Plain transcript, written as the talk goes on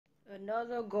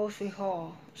Another grocery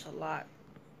haul. It's a lot.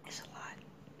 It's a lot.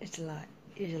 It's a lot.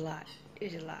 It's a lot.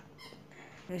 It's a lot.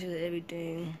 This is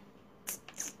everything.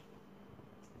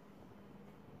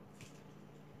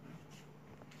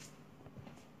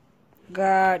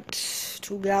 Got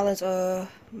 2 gallons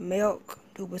of milk,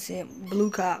 2%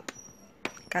 Blue Cop.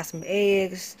 Got some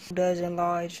eggs, 2 dozen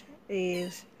large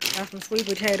eggs. Got some sweet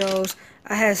potatoes.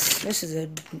 This is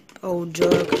an old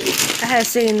jug. I had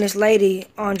seen this lady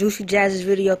on Juicy Jazz's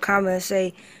video comment and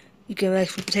say you can make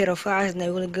sweet potato fries and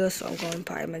they're really good, so I'm going to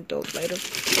probably make those later.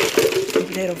 Sweet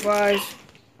potato fries.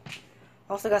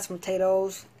 Also got some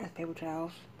potatoes and paper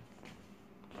towels.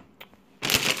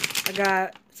 I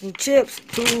got some chips,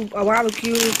 a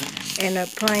barbecue, and a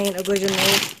plain original.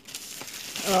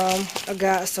 I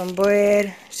got some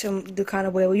bread, the kind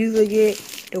of bread we usually get,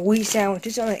 the wheat sandwich.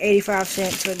 It's only 85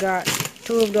 cents, so I got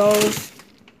 2 of those.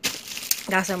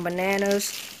 Got some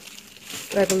bananas,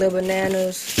 regular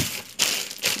bananas.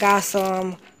 Got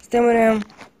some cinnamon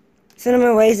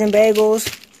raisin bagels.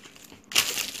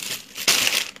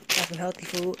 Got some healthy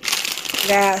food.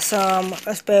 Got some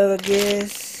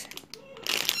asparagus.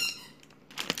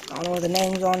 I don't know what the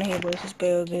name's on here, but it's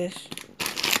asparagus.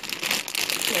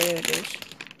 There it is.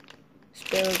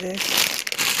 Asparagus.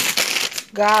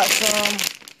 Got some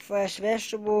fresh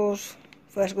vegetables,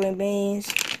 fresh green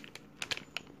beans.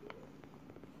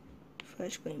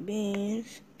 Fresh green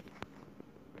beans.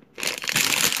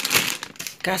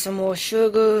 Got some more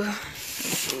sugar. Let's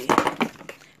see.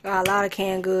 Got a lot of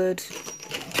canned goods.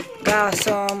 Got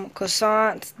some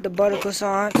croissants, the butter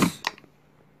croissants.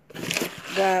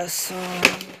 Got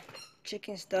some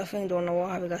chicken stuffing, don't know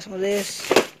why. We got some of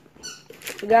this.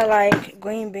 We got like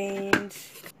green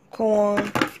beans,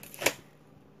 corn,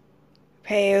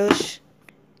 pears,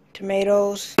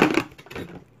 tomatoes,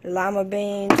 lima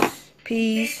beans,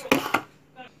 peas,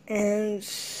 and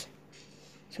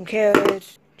some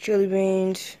carrots, chili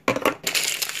beans.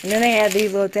 And then they had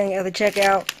these little things at the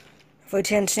checkout for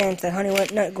 10 cents, the honey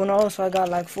nut granola, so I got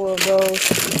like 4 of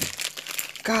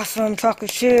those. Got some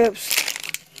chocolate chips,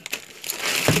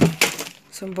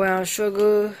 some brown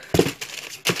sugar,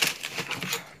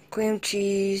 cream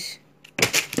cheese.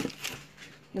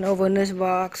 Then over in this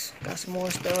box, got some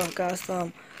more stuff. Got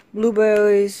some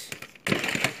blueberries.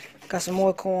 Got some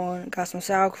more corn. Got some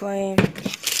sour cream.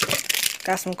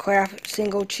 Got some Kraft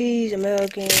single cheese,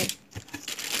 American.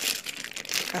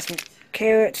 Got some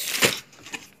carrots.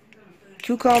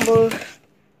 Cucumber.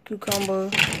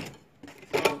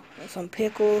 Got some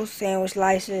pickles, sandwich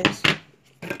slices.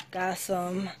 Got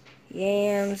some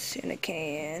yams in a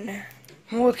can.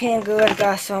 More canned goods.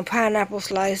 Got some pineapple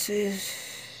slices.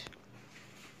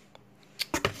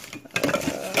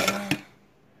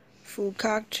 Food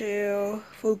cocktail.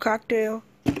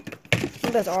 I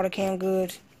think that's all the canned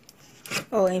goods.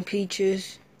 Oh, and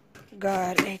peaches.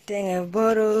 Got a thing of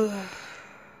butter.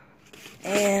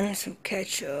 And some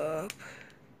ketchup.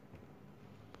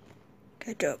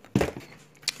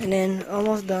 And then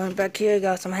almost done. Back here,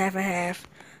 got some half and half.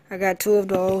 I got 2 of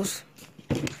those.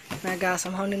 And I got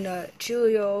some honey nut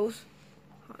Cheerios.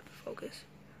 Hard to focus.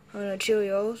 Honey nut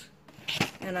Cheerios.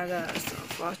 And I got some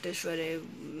Frosted Shredded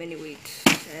Mini Wheats.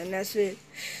 And that's it.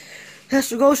 That's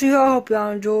the grocery haul. Hope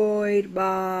y'all enjoyed.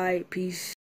 Bye.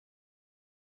 Peace.